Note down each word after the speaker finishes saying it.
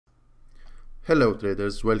Hello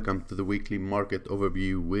traders, welcome to the weekly market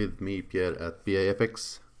overview with me, Pierre at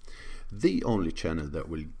PAFX, the only channel that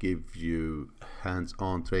will give you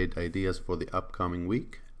hands-on trade ideas for the upcoming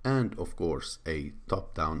week and of course a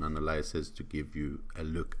top-down analysis to give you a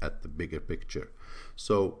look at the bigger picture.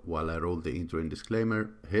 So while I roll the intro and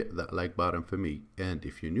disclaimer, hit that like button for me, and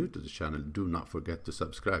if you're new to the channel, do not forget to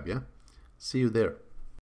subscribe. See you there.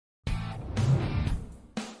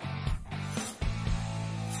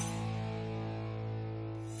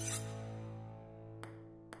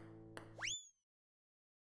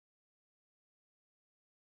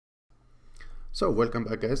 So welcome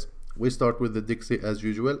back guys. We start with the Dixie as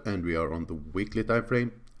usual, and we are on the weekly time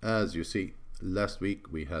frame. As you see, last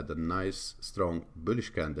week we had a nice strong bullish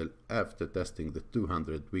candle after testing the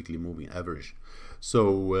 200 weekly moving average.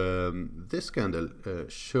 So this candle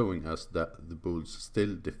showing us that the bulls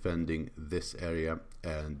still defending this area,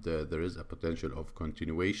 and there is a potential of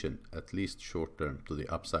continuation, at least short term, to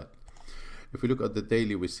the upside. If we look at the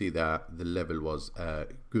daily, we see that the level was a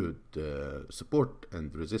good support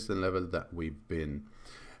and resistance level that we've been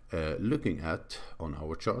looking at on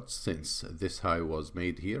our charts since this high was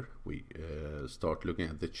made here. We start looking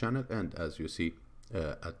at the channel, and as you see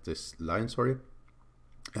at this line,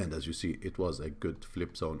 and as you see, it was a good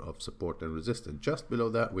flip zone of support and resistance. Just below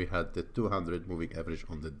that, we had the 200 moving average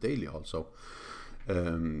on the daily also,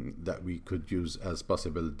 that we could use as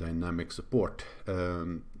possible dynamic support.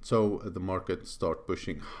 So the market start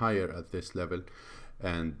pushing higher at this level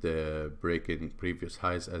and breaking previous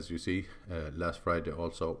highs. As you see, last Friday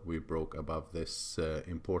also we broke above this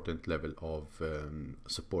important level of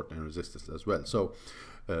support and resistance as well. So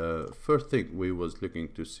first thing, we was looking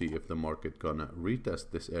to see if the market gonna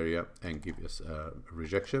retest this area and give us a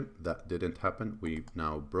rejection. That didn't happen. We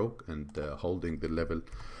now broke and holding the level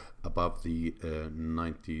above the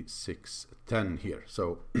 96.10 here.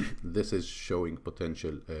 So this is showing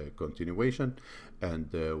potential continuation,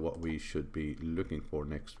 and what we should be looking for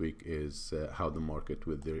next week is how the market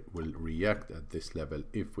will react at this level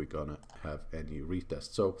if we're gonna have any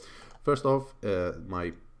retest. So first off,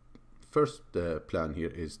 my first plan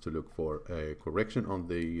here is to look for a correction on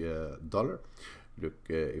the dollar. Look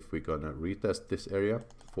if we're gonna retest this area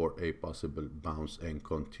for a possible bounce and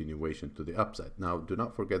continuation to the upside. Now do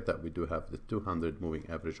not forget that we do have the 200 moving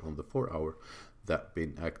average on the 4-hour that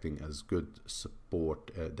been acting as good support,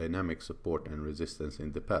 dynamic support and resistance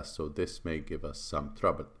in the past. So this may give us some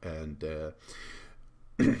trouble, and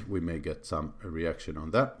we may get some reaction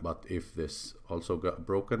on that. But if this also got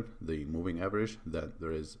broken, the moving average, then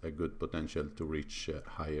there is a good potential to reach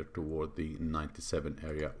higher toward the 97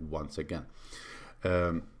 area once again.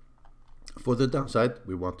 For the downside,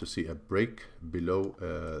 we want to see a break below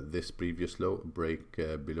this previous low, break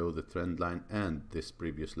below the trend line, and this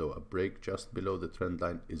previous low. A break just below the trend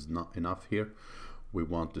line is not enough here. We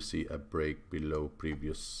want to see a break below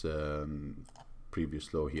previous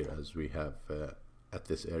low here, as we have at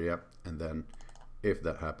this area, and then if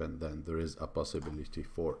that happens, then there is a possibility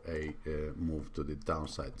for a move to the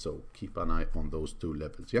downside. So keep an eye on those two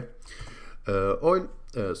levels.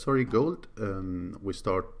 Gold, we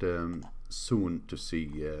start soon to see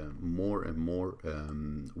more and more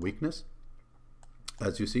weakness.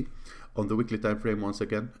 As you see on the weekly time frame, once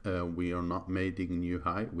again, we are not making new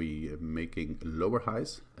high, we are making lower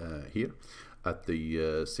highs here at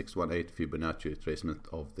the 618 Fibonacci retracement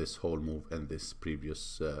of this whole move and this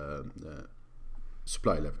previous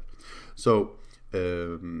supply level. So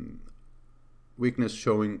weakness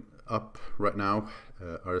showing up right now.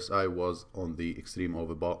 RSI was on the extreme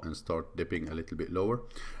overbought and start dipping a little bit lower,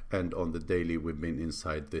 and on the daily we've been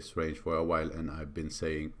inside this range for a while, and I've been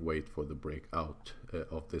saying wait for the breakout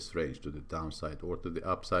of this range to the downside or to the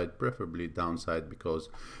upside, preferably downside, because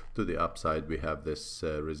to the upside we have this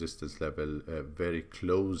resistance level very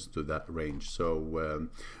close to that range. So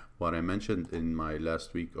what I mentioned in my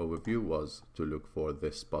last week overview was to look for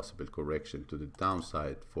this possible correction to the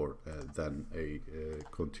downside for then a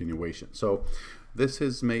continuation. So this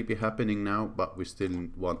is maybe happening now, but we still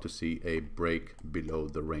want to see a break below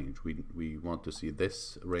the range. We want to see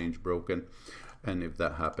this range broken, and if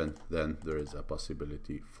that happens, then there is a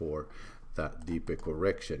possibility for that deeper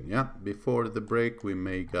correction. Before the break, we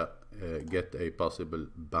may get a possible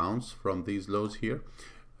bounce from these lows here.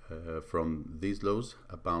 From these lows,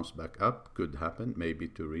 a bounce back up could happen, maybe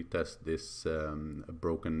to retest this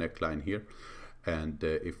broken neckline here, and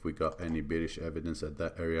if we got any bearish evidence at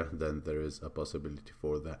that area, then there is a possibility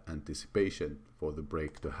for that anticipation for the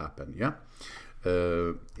break to happen.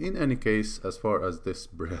 In any case, as far as this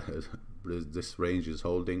range is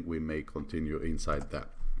holding, we may continue inside that.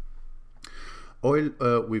 Oil,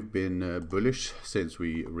 we've been bullish since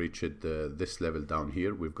we reached this level down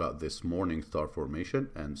here. We've got this morning star formation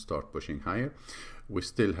and start pushing higher. We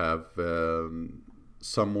still have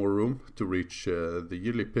some more room to reach the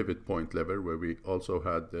yearly pivot point level, where we also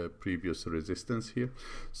had the previous resistance here.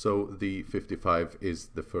 So the 55 is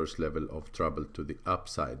the first level of trouble to the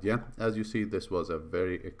upside. Yeah, as you see, this was a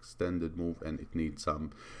very extended move and it needs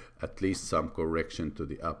at least some correction to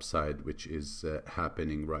the upside, which is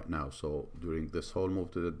happening right now. So during this whole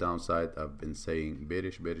move to the downside, I've been saying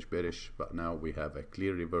bearish, bearish, bearish, but now we have a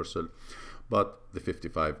clear reversal. But the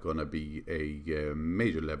 55 gonna be a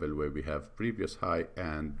major level where we have previous high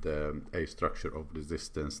and a structure of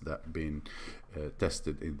resistance that been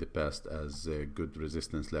tested in the past as a good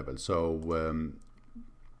resistance level. So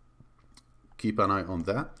keep an eye on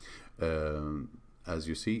that. As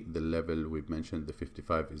you see, the level we've mentioned, the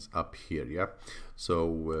 55, is up here. Yeah, so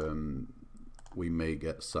we may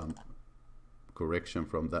get some correction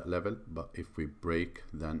from that level, but if we break,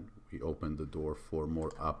 then we open the door for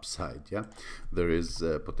more upside. Yeah, there is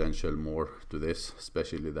potential more to this,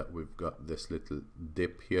 especially that we've got this little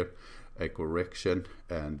dip here, a correction,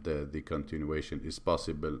 and the continuation is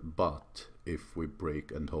possible, but if we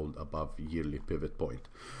break and hold above yearly pivot point.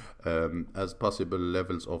 As possible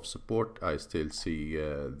levels of support, I still see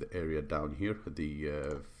the area down here,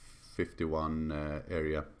 the 51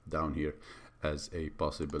 area down here, as a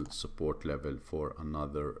possible support level for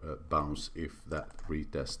another bounce if that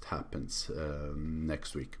retest happens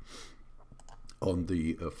next week. On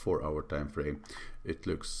the 4-hour time frame, it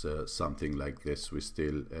looks something like this. We're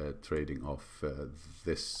still trading off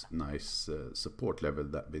this nice support level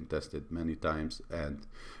that been tested many times, and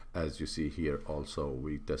as you see here also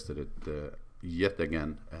we tested it yet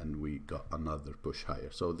again and we got another push higher.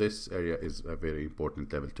 So this area is a very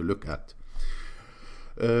important level to look at.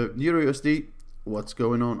 Euro USD, what's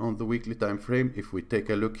going on the weekly time frame? If we take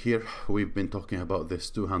a look here, we've been talking about this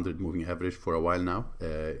 200 moving average for a while now.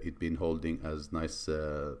 It's been holding as nice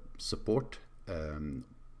support.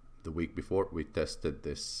 The week before we tested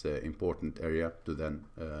this important area to then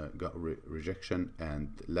got rejection, and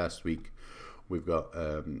last week we've got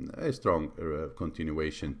a strong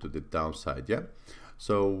continuation to the downside. Yeah,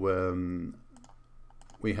 so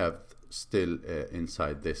we have still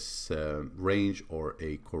inside this range or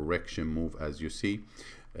a correction move. As you see,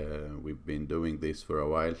 we've been doing this for a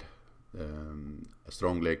while. A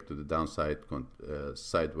strong leg to the downside,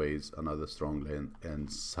 sideways, another strong leg, and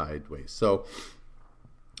sideways. So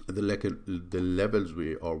the levels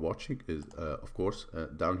we are watching is of course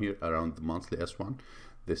down here around the monthly S1.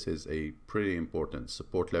 This is a pretty important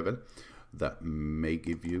support level that may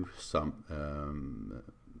give you some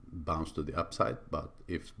bounce to the upside, but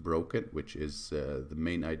if broken, which is the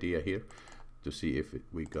main idea here, to see if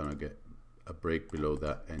we're gonna get a break below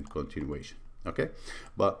that and continuation. Okay,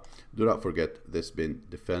 but do not forget, this been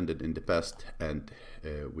defended in the past, and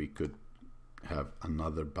we could have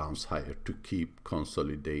another bounce higher to keep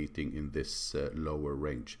consolidating in this lower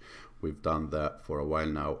range. We've done that for a while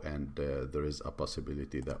now, and there is a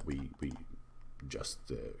possibility that we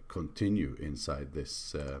just continue inside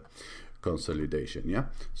this consolidation. Yeah,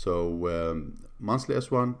 so monthly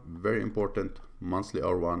S1 very important, monthly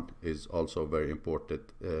R1 is also very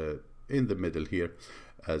important. In the middle here,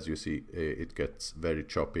 as you see, it gets very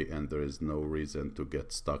choppy and there is no reason to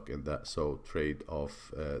get stuck in that, so trade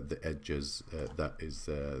off the edges. That is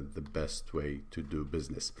the best way to do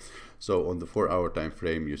business. So on the 4-hour time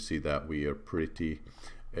frame, you see that we are pretty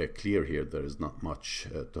clear here. There is not much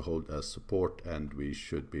to hold as support, and we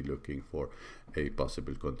should be looking for a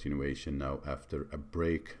possible continuation now after a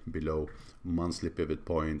break below monthly pivot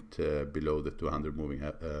point, below the 200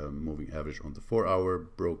 moving average on the 4-hour,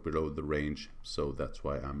 broke below the range. So that's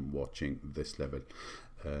why I'm watching this level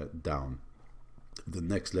down. The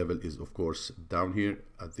next level is of course down here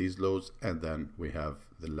at these lows, and then we have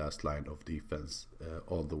the last line of defense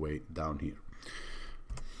all the way down here.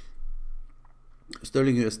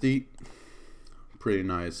 Sterling USD, pretty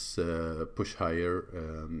nice push higher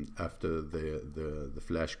after the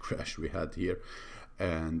flash crash we had here,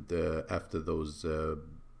 and after those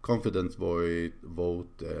confidence vote,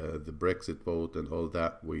 the Brexit vote and all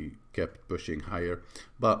that, we kept pushing higher.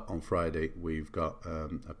 But on Friday we've got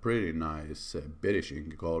a pretty nice bearish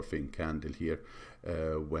engulfing candle here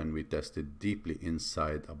when we tested deeply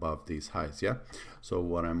inside above these highs. Yeah, so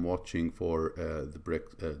what I'm watching for the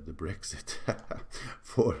Brexit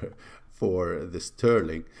for the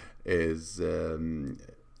sterling is a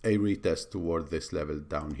retest toward this level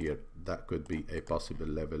down here. That could be a possible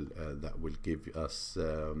level that will give us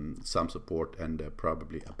some support and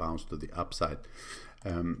probably a bounce to the upside.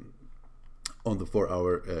 On the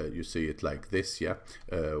 4-hour, you see it like this, yeah.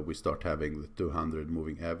 We start having the 200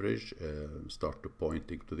 moving average start to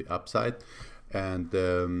pointing to the upside, and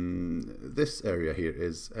this area here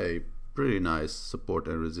is a pretty nice support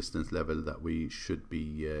and resistance level that we should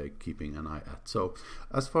be keeping an eye at. So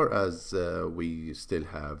as far as we still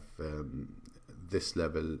have this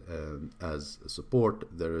level as support,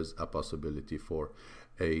 there is a possibility for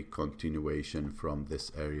a continuation from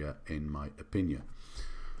this area, in my opinion.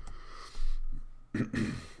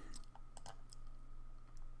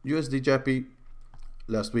 USD JPY,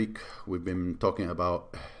 last week we've been talking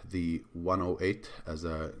about the 108 as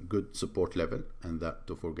a good support level, and that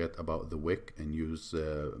to forget about the wick and use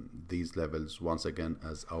these levels once again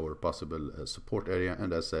as our possible support area.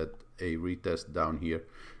 And as said, a retest down here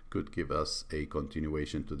could give us a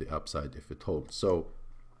continuation to the upside if it holds. So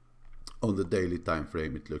on the daily time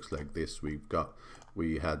frame, it looks like this.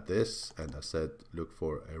 We had this, and I said look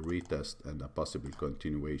for a retest and a possible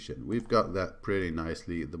continuation. We've got that pretty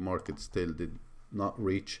nicely. The market still did not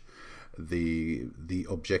reach the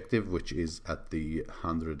objective, which is at the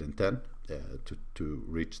 110 to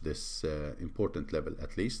reach this important level,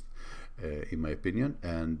 at least in my opinion,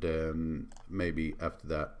 and maybe after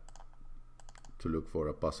that to look for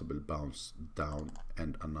a possible bounce down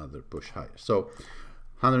and another push higher. So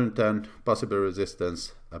 110 possible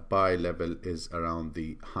resistance. A buy level is around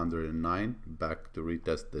the 109, back to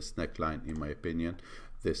retest this neckline. In my opinion,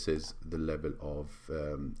 this is the level of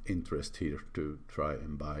interest here to try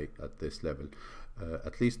and buy at this level,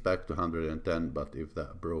 at least back to 110. But if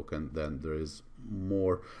that broken, then there is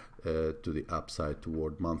more to the upside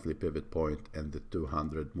toward monthly pivot point and the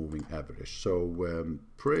 200 moving average. So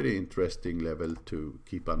pretty interesting level to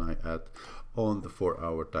keep an eye at. On the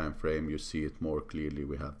 4-hour time frame, you see it more clearly.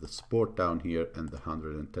 We have the support down here and the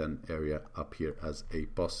 110 area up here as a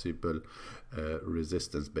possible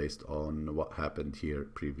resistance based on what happened here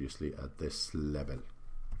previously at this level.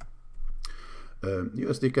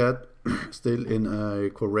 USD CAD still in a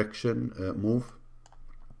correction move.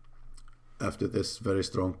 After this very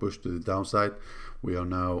strong push to the downside, we are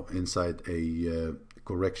now inside a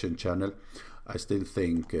correction channel. I still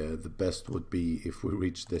think the best would be if we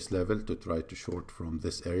reach this level to try to short from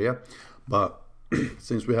this area, but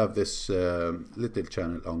since we have this little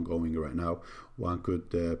channel ongoing right now, one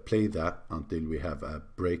could play that until we have a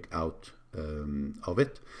breakout of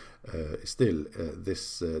it. Still,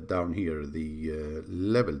 this down here, the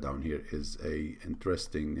level down here is a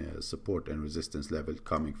interesting support and resistance level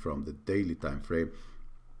coming from the daily time frame.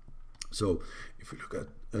 So if we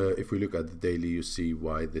look at the daily, you see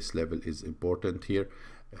why this level is important here.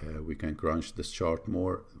 We can crunch this chart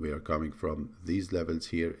more. We are coming from these levels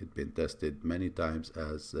here. It's been tested many times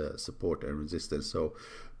as support and resistance, so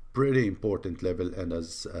pretty important level. And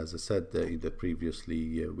as I said in the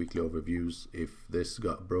previously weekly overviews, if this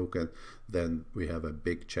got broken, then we have a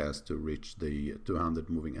big chance to reach the 200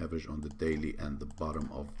 moving average on the daily and the bottom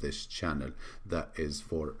of this channel. That is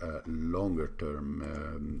for a longer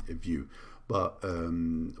term view. But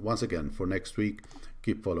once again, for next week,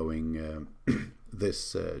 keep following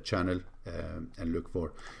this channel and look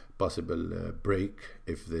for possible break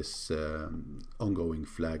if this ongoing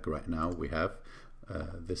flag right now we have.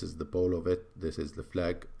 This is the pole of it, this is the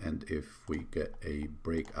flag, and if we get a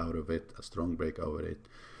break out of it, a strong break out of it,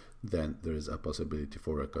 then there is a possibility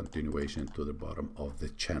for a continuation to the bottom of the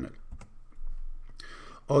channel.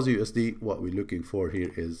 Aussie USD, what we're looking for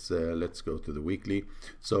here is, let's go to the weekly.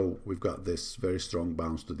 So we've got this very strong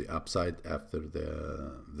bounce to the upside after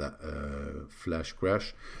that flash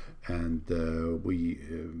crash, and we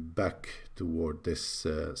back toward this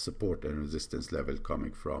support and resistance level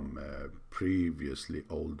coming from previously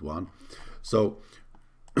old one. So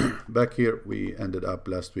back here we ended up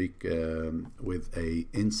last week with a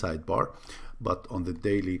inside bar, but on the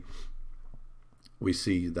daily we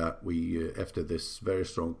see that we after this very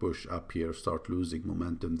strong push up here start losing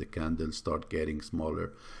momentum. The candles start getting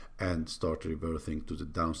smaller and start reversing to the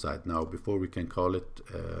downside. Now before we can call it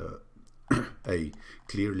a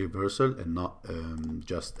clear reversal and not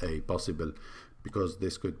just a possible, because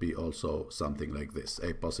this could be also something like this,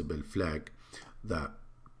 a possible flag that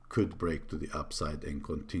could break to the upside and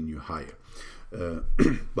continue higher.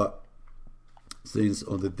 But since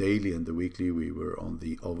on the daily and the weekly we were on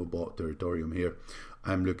the overbought territorium here,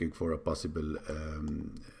 I'm looking for a possible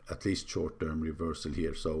at least short-term reversal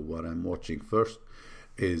here. So what I'm watching first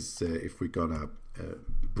is if we're gonna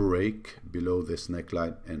break below this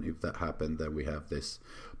neckline, and if that happens, then we have this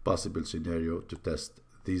possible scenario to test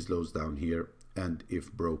these lows down here, and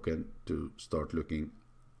if broken, to start looking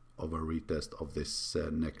of a retest of this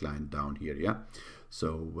neckline down here. Yeah,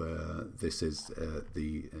 so this is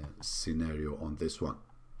the scenario on this one.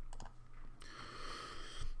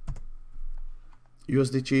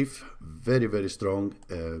 USD Chief, very strong.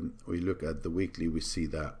 We look at the weekly, we see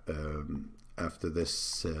that after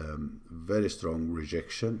this very strong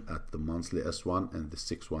rejection at the monthly S1 and the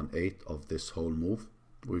 618 of this whole move,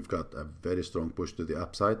 we've got a very strong push to the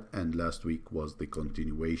upside, and last week was the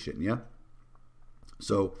continuation. Yeah,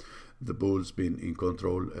 so the bull's been in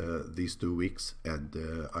control these 2 weeks, and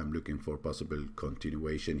I'm looking for possible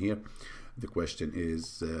continuation here. The question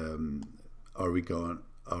is, are we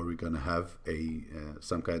gonna have a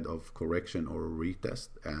some kind of correction or a retest?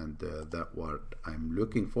 And that what I'm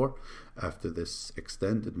looking for after this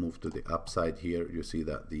extended move to the upside here. You see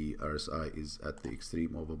that the RSI is at the extreme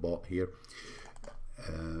overbought here,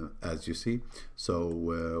 as you see. So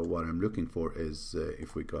what I'm looking for is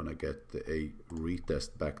if we're gonna get a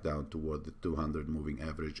retest back down toward the 200 moving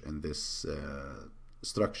average and this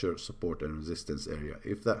structure support and resistance area.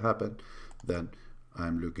 If that happened, then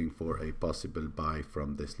I'm looking for a possible buy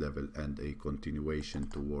from this level and a continuation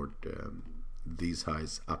toward these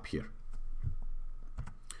highs up here.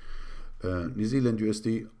 New Zealand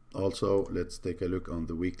USD also, let's take a look on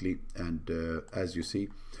the weekly, and as you see,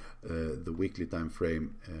 the weekly time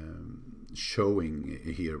frame showing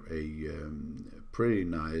here a pretty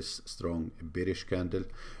nice strong bearish candle,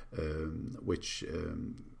 which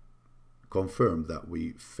confirm that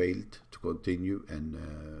we failed to continue and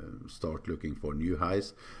start looking for new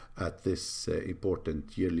highs at this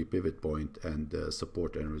important yearly pivot point and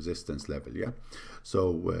support and resistance level. Yeah,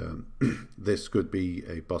 so this could be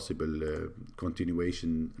a possible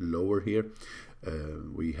continuation lower here.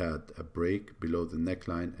 We had a break below the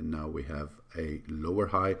neckline, and now we have a lower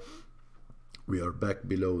high. We are back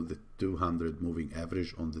below the 200 moving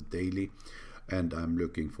average on the daily, and I'm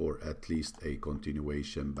looking for at least a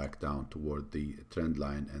continuation back down toward the trend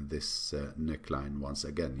line and this neckline once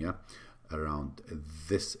again. Yeah, around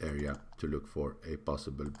this area to look for a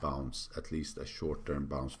possible bounce, at least a short-term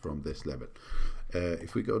bounce from this level.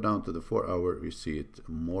 If we go down to the 4-hour, we see it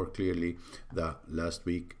more clearly that last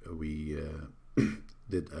week we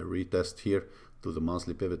did a retest here to the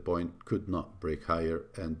monthly pivot point, could not break higher,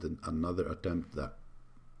 and then another attempt that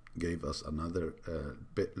gave us another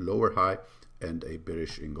bit lower high and a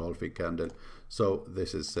bearish engulfing candle. So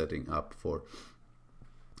this is setting up for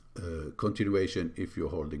continuation. If you're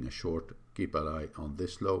holding a short, keep an eye on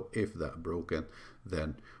this low. If that broken,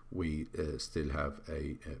 then we still have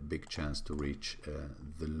a big chance to reach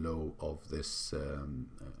the low of this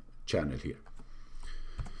channel here.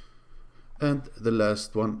 And the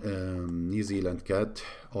last one, New Zealand CAD,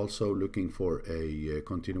 also looking for a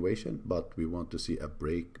continuation, but we want to see a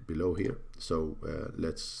break below here. So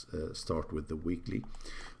let's start with the weekly.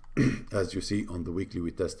 As you see on the weekly, we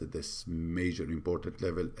tested this major important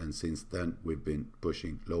level, and since then we've been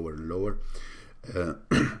pushing lower and lower.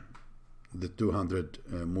 The 200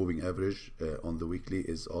 moving average on the weekly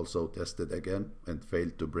is also tested again and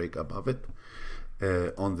failed to break above it.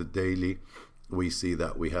 On the daily, we see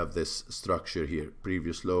that we have this structure here,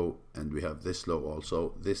 previous low, and we have this low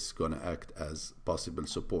also. This is going to act as possible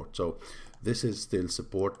support. So this is still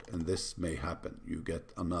support, and this may happen. You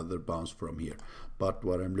get another bounce from here. But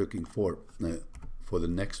what I'm looking for the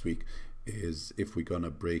next week is if we're going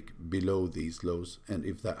to break below these lows, and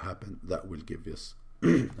if that happens, that will give us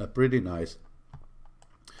a pretty nice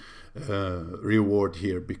reward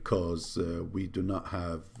here, because we do not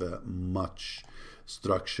have much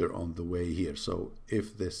structure on the way here. So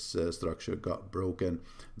if this structure got broken,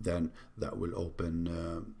 then that will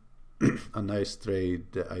open a nice trade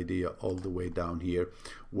idea all the way down here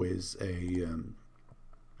with a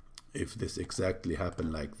if this exactly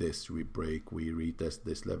happened like this, we break, we retest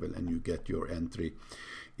this level, and you get your entry.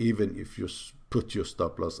 Even if you put your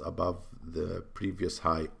stop loss above the previous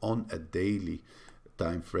high on a daily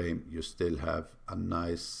time frame, you still have a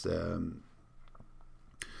nice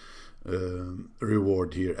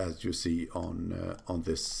reward here, as you see on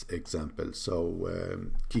this example. So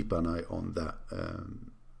keep an eye on that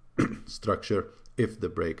structure. If the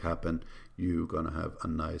break happen, you're gonna have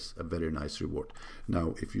a very nice reward.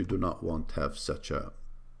 Now, if you do not want to have such a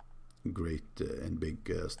great and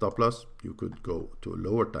big stop loss, you could go to a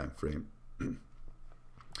lower time frame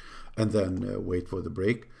and then wait for the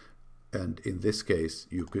break. And in this case,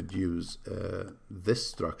 you could use this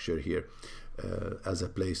structure here as a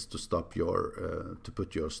place to stop your to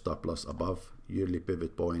put your stop loss above yearly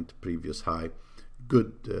pivot point, previous high,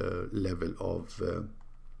 good level of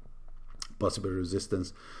possible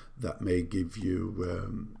resistance that may give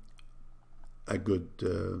you a good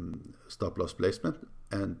stop loss placement.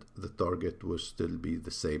 and the target will still be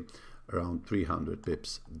the same, around 300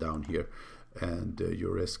 pips down here, and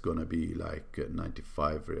your risk gonna be like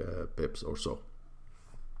 95 pips or so.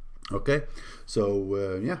 Okay,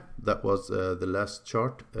 so yeah, that was the last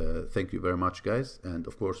chart. Thank you very much, guys. And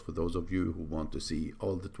of course, for those of you who want to see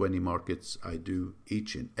all the 20 markets I do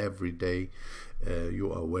each and every day,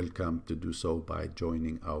 you are welcome to do so by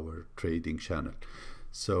joining our trading channel.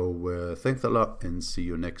 So thanks a lot, and see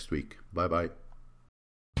you next week. Bye bye.